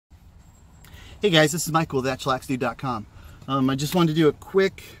Hey guys, this is Michael with ThatChillaxDude.com. I just wanted to do a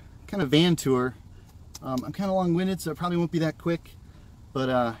quick kind of van tour. I'm kind of long-winded, so it probably won't be that quick.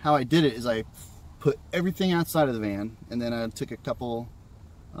 But how I did it is I put everything outside of the van, and then I took a couple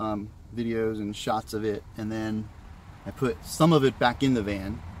videos and shots of it, and then I put some of it back in the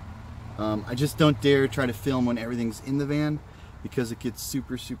van. I just don't dare try to film when everything's in the van because it gets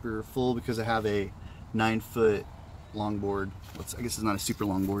super full, because I have a 9-foot longboard. I guess it's not a super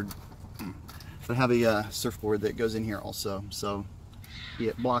longboard. But I have a surfboard that goes in here also, so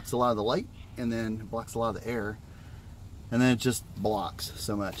it blocks a lot of the light, and then it blocks a lot of the air, and then it just blocks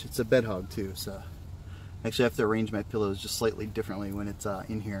so much. It's a bed hog too, so actually I have to arrange my pillows just slightly differently when it's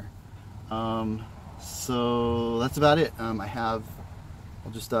in here. So that's about it. I'll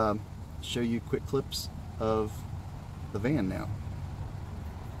just show you quick clips of the van now.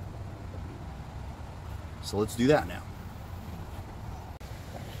 So let's do that now.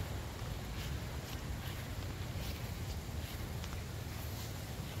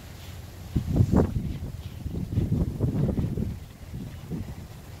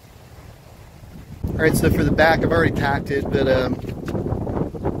 Alright, so for the back, I've already packed it, but I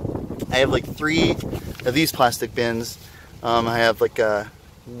have like 3 of these plastic bins. I have like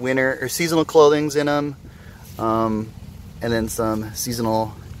winter or seasonal clothings in them, and then some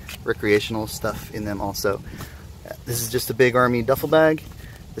seasonal recreational stuff in them also. This is just a big army duffel bag.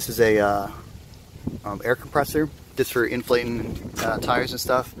 This is a air compressor, just for inflating tires and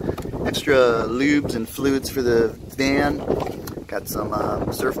stuff. Extra lubes and fluids for the van. Got some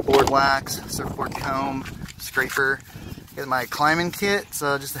surfboard wax, surfboard comb, scraper. Got my climbing kit,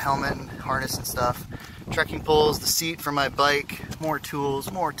 so just the helmet and harness and stuff. Trekking poles, the seat for my bike, more tools.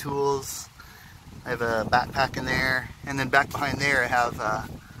 I have a backpack in there, and then back behind there I have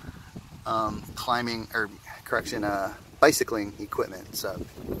bicycling equipment, so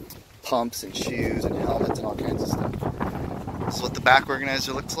pumps and shoes and helmets and all kinds of stuff. This is what the back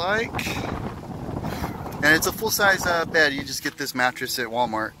organizer looks like. And it's a full-size bed. You just get this mattress at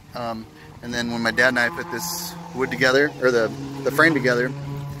Walmart. And then when my dad and I put this wood together, or the frame together,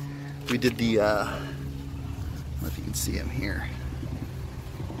 we did the, I don't know if you can see him here,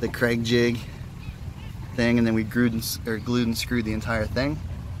 the Craig jig thing, and then we glued and screwed the entire thing.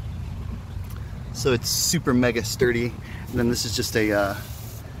 So it's super mega sturdy. And then this is just a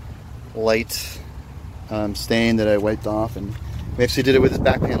light stain that I wiped off, and we actually did it with this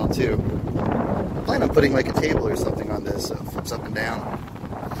back panel too. I plan on putting like a table or something on this so it flips up and down.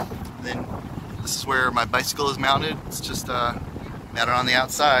 And then this is where my bicycle is mounted. It's just mounted on the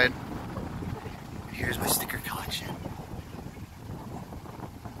outside. Here's my sticker collection.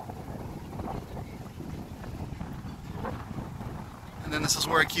 And then this is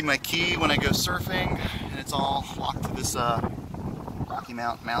where I keep my key when I go surfing, and it's all locked to this Rocky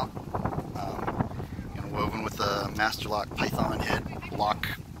Mount mount, and woven with a master lock Python head lock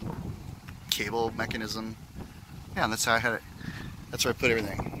cable mechanism. Yeah, and that's how I had it. That's where I put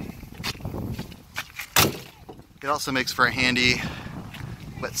everything. It also makes for a handy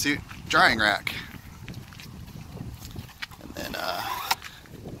wetsuit drying rack. And then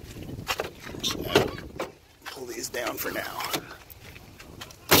pull these down for now.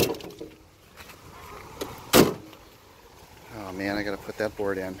 Oh man, I gotta put that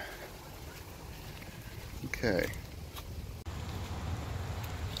board in. Okay.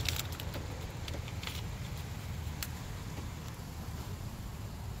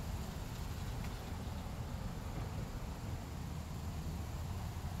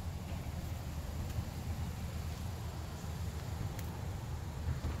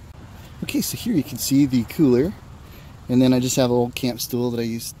 Okay, so here you can see the cooler, and then I just have an old camp stool that I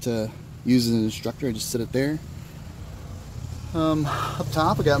used to use as an instructor. I just sit it there. Up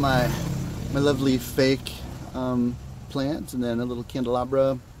top I got my lovely fake plants, and then a little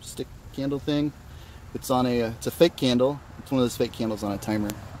candelabra stick candle thing. It's a fake candle. It's one of those fake candles on a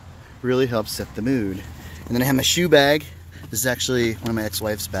timer. Really helps set the mood. And then I have my shoe bag. This is actually one of my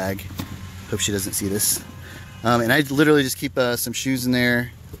ex-wife's bag. Hope she doesn't see this. And I literally just keep some shoes in there.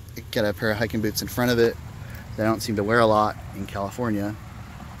 I got a pair of hiking boots in front of it that I don't seem to wear a lot in California.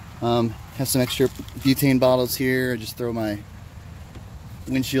 Have some extra butane bottles here. I just throw my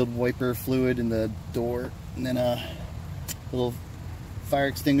windshield wiper fluid in the door, and then a little fire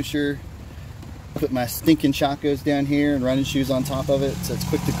extinguisher. Put my stinking chacos down here and running shoes on top of it, so it's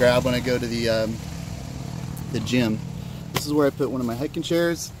quick to grab when I go to the gym. This is where I put one of my hiking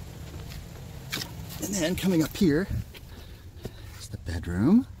chairs. And then coming up here is the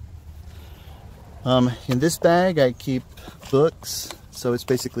bedroom. In this bag I keep books, so it's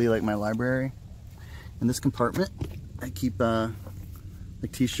basically like my library. In this compartment I keep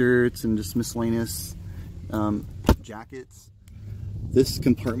like t-shirts and just miscellaneous jackets. This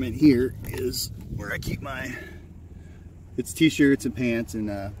compartment here is where I keep my, it's t-shirts and pants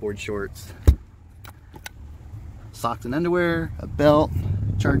and board shorts. Socks and underwear, a belt,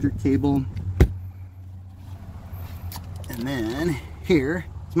 charger cable. And then here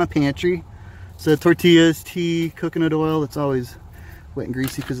is my pantry. So tortillas, tea, coconut oil. That's always wet and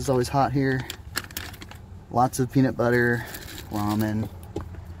greasy because it's always hot here. Lots of peanut butter, ramen.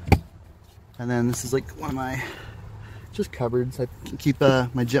 And then this is like one of my just cupboards. I keep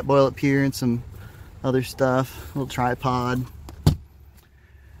my jet boil up here and some other stuff. A little tripod.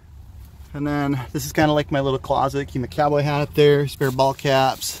 And then this is kind of like my little closet. Keep my cowboy hat up there, spare ball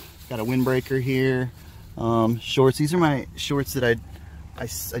caps. Got a windbreaker here. Shorts. These are my shorts that I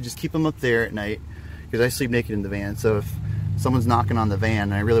just keep them up there at night because I sleep naked in the van. So if someone's knocking on the van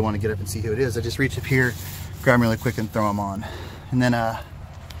and I really want to get up and see who it is, I just reach up here, grab them really quick and throw them on. And then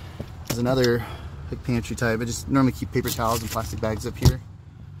there's another like pantry type. I just normally keep paper towels and plastic bags up here.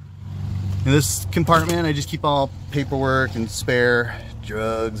 In this compartment, I just keep all paperwork and spare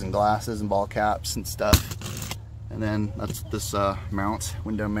drugs and glasses and ball caps and stuff. And then that's this mount,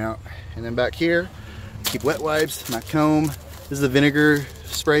 window mount. And then back here, keep wet wipes, my comb. This is the vinegar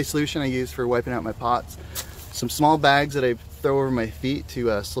spray solution I use for wiping out my pots. Some small bags that I throw over my feet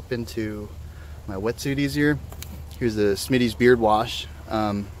to slip into my wetsuit easier. Here's the Smitty's beard wash.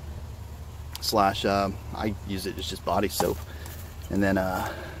 I use it as just body soap. And then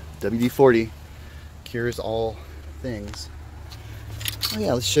WD-40 cures all things. Oh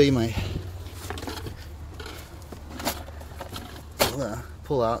yeah, let's show you my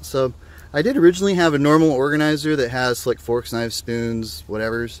pull out. So I did originally have a normal organizer that has like forks, knives, spoons,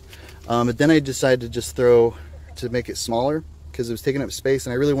 whatevers. But then I decided to just to make it smaller because it was taking up space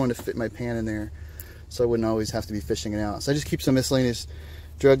and I really wanted to fit my pan in there so I wouldn't always have to be fishing it out. So I just keep some miscellaneous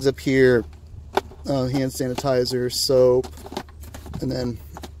drugs up here, hand sanitizer, soap, and then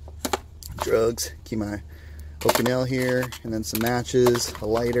drugs. Keep my Open here, and then some matches, a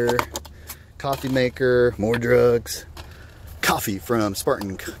lighter, coffee maker, more drugs, coffee from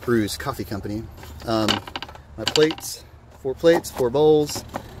Spartan Brews Coffee Company. My plates, 4 bowls,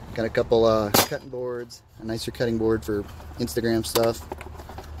 got a couple cutting boards, a nicer cutting board for Instagram stuff,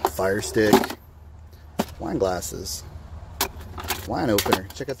 fire stick, wine glasses, wine opener.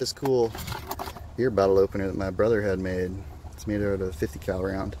 Check out this cool beer bottle opener that my brother had made. It's made out of a 50 cal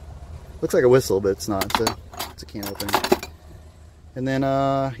round. Looks like a whistle, but it's not. It's a can opener. And then,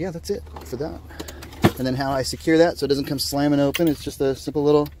 yeah, that's it for that. And then how I secure that so it doesn't come slamming open, it's just a simple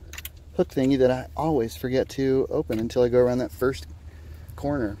little hook thingy that I always forget to open until I go around that first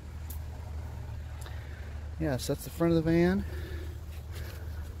corner. Yeah, so that's the front of the van.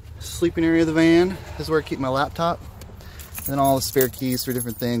 Sleeping area of the van. This is where I keep my laptop. And then all the spare keys for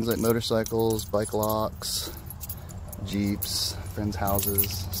different things like motorcycles, bike locks, Jeeps, friends'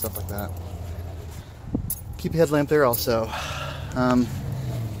 houses, stuff like that. Keep a headlamp there also. Down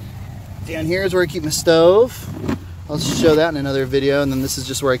here is where I keep my stove. I'll show that in another video. And then this is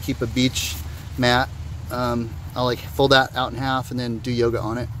just where I keep a beach mat. I'll like fold that out in half and then do yoga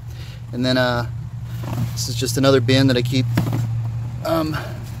on it. And then this is just another bin that I keep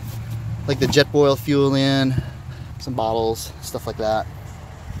like the jet boil fuel in, some bottles, stuff like that.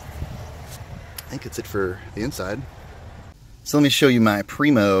 I think it's it for the inside. So let me show you my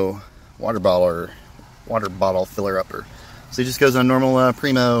Primo water bottle filler upper. So it just goes on normal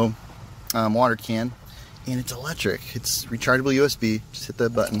Primo water can, and it's electric. It's rechargeable USB. Just hit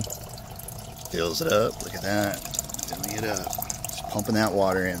that button, fills it up. Look at that, filling it up. Just pumping that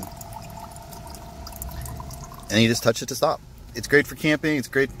water in, and you just touch it to stop. It's great for camping. It's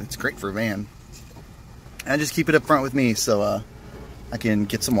great for a van. And I just keep it up front with me so I can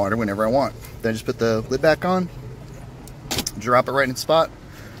get some water whenever I want. Then I just put the lid back on, drop it right in the spot.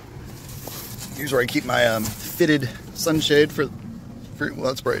 Here's where I keep my fitted sunshade for well,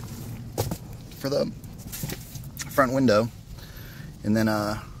 that's bright, for the front window. And then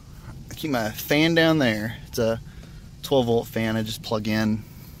I keep my fan down there. It's a 12 volt fan. I just plug in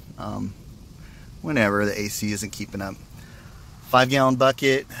whenever the AC isn't keeping up. 5-gallon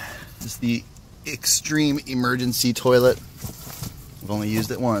bucket. This is the extreme emergency toilet. I've only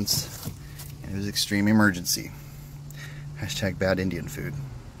used it once, and it was extreme emergency. Hashtag bad Indian food.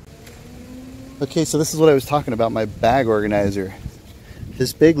 Okay, so this is what I was talking about, my bag organizer.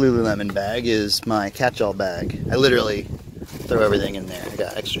 This big Lululemon bag is my catch-all bag. I literally throw everything in there. I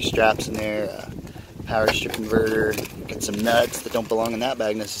got extra straps in there, a power strip converter, got some nuts that don't belong in that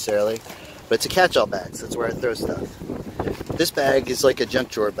bag necessarily, but it's a catch-all bag, so that's where I throw stuff. This bag is like a junk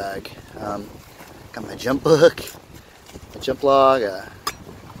drawer bag. Got my jump book, my jump log,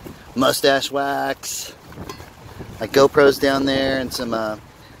 mustache wax. My GoPro's down there, and some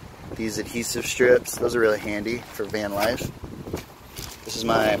these adhesive strips. Those are really handy for van life. This is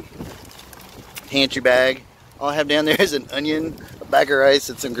my pantry bag. All I have down there is an onion, a bag of rice,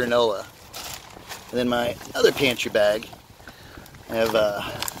 and some granola. And then my other pantry bag, I have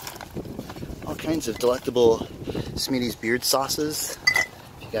all kinds of delectable Smitty's beard sauces.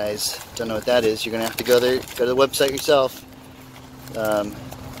 If you guys don't know what that is, you're gonna have to go there, go to the website yourself.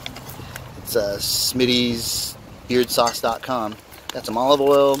 It's Smitty'sBeardSauce.com. Got some olive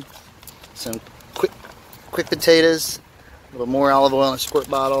oil, some quick potatoes, a little more olive oil in a squirt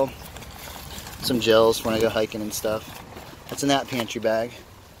bottle, some gels when I go hiking and stuff. That's in that pantry bag.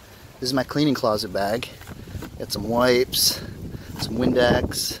 This is my cleaning closet bag. Got some wipes, some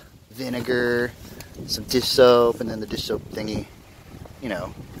Windex, vinegar, some dish soap, and then the dish soap thingy, you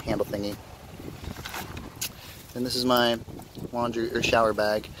know, handle thingy. And this is my laundry or shower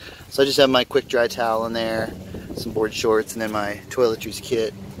bag. So I just have my quick dry towel in there, some board shorts, and then my toiletries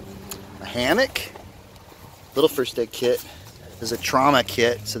kit, a hammock, little first aid kit. There's a trauma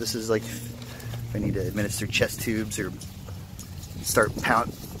kit, so this is like if I need to administer chest tubes or start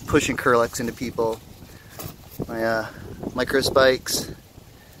pushing Curlex into people. My micro spikes,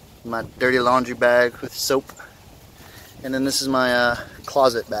 my dirty laundry bag with soap, and then this is my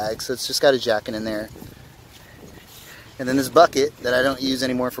closet bag, so it's just got a jacket in there. And then this bucket that I don't use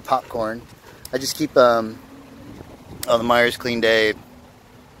anymore for popcorn. I just keep the Myers Clean Day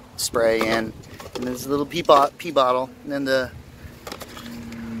spray in, and there's a little pee bottle, and then the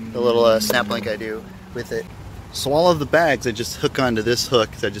little snap link I do with it. So all of the bags I just hook onto this hook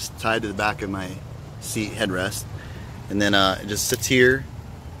that I just tied to the back of my seat headrest, and then it just sits here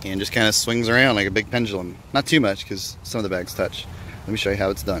and just kind of swings around like a big pendulum. Not too much because some of the bags touch. Let me show you how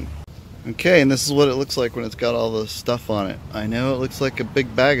it's done. Okay, and this is what it looks like when it's got all the stuff on it. I know it looks like a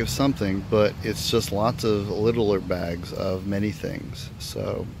big bag of something, but it's just lots of littler bags of many things,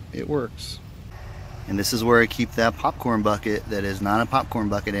 so it works. And this is where I keep that popcorn bucket that is not a popcorn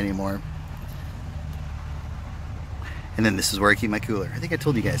bucket anymore. And then this is where I keep my cooler. I think I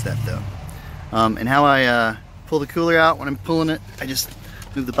told you guys that though. And how I pull the cooler out when I'm pulling it, I just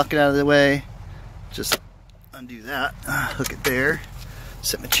move the bucket out of the way, just undo that, hook it there,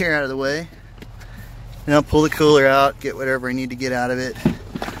 set my chair out of the way, and I'll pull the cooler out, get whatever I need to get out of it,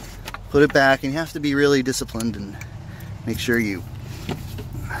 put it back, and you have to be really disciplined and make sure you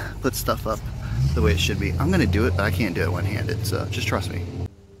put stuff up the way it should be. I'm gonna do it, but I can't do it one-handed, so just trust me.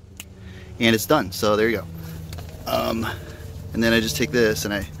 And it's done, so there you go. And then I just take this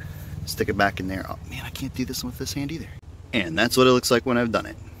and I stick it back in there. Oh man, I can't do this one with this hand either. And that's what it looks like when I've done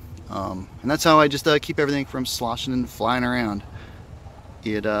it. And that's how I just keep everything from sloshing and flying around.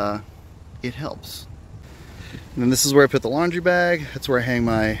 It helps. And then this is where I put the laundry bag. That's where I hang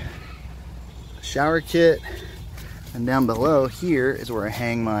my shower kit. And down below here is where I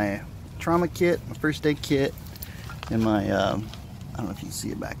hang my trauma kit, my first aid kit, and my, I don't know if you can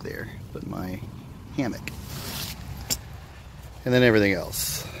see it back there, but my hammock. And then everything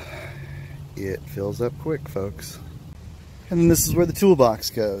else. It fills up quick, folks. And then this is where the toolbox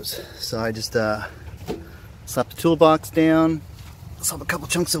goes. So I just slap the toolbox down, slap a couple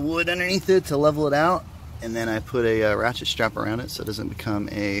chunks of wood underneath it to level it out, and then I put a ratchet strap around it so it doesn't become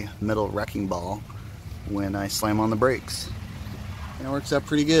a metal wrecking ball when I slam on the brakes. And it works out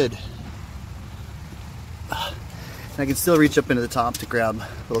pretty good. And I can still reach up into the top to grab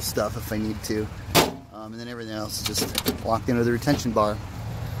little stuff if I need to. And then everything else is just locked into the retention bar.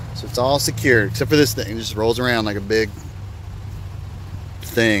 So it's all secure, except for this thing. It just rolls around like a big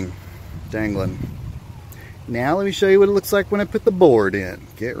thing dangling. Now let me show you what it looks like when I put the board in.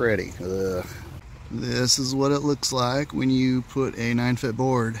 Get ready. Ugh. This is what it looks like when you put a 9-foot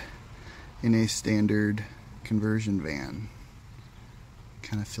board in a standard conversion van.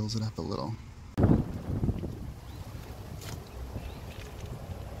 Kind of fills it up a little.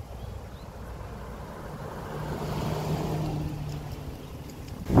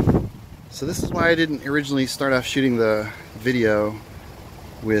 So this is why I didn't originally start off shooting the video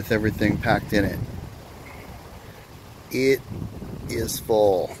with everything packed in it. It is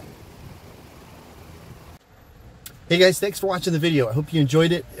full. Hey guys, thanks for watching the video. I hope you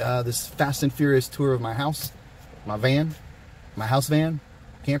enjoyed it. This fast and furious tour of my house, my van, my house van,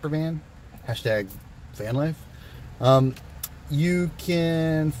 camper van, hashtag Vanlife. You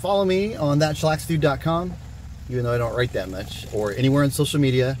can follow me on ThatChillaxDude.com, even though I don't write that much, or anywhere on social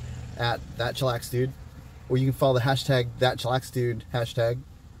media at ThatChillaxDude, or you can follow the hashtag ThatChillaxDude hashtag,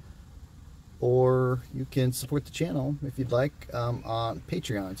 or you can support the channel if you'd like on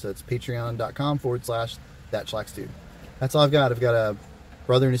Patreon. So it's patreon.com/ThatChillaxDude. That's all I've got. I've got a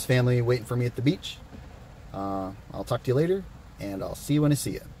brother and his family waiting for me at the beach. I'll talk to you later, and I'll see you when I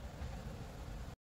see you.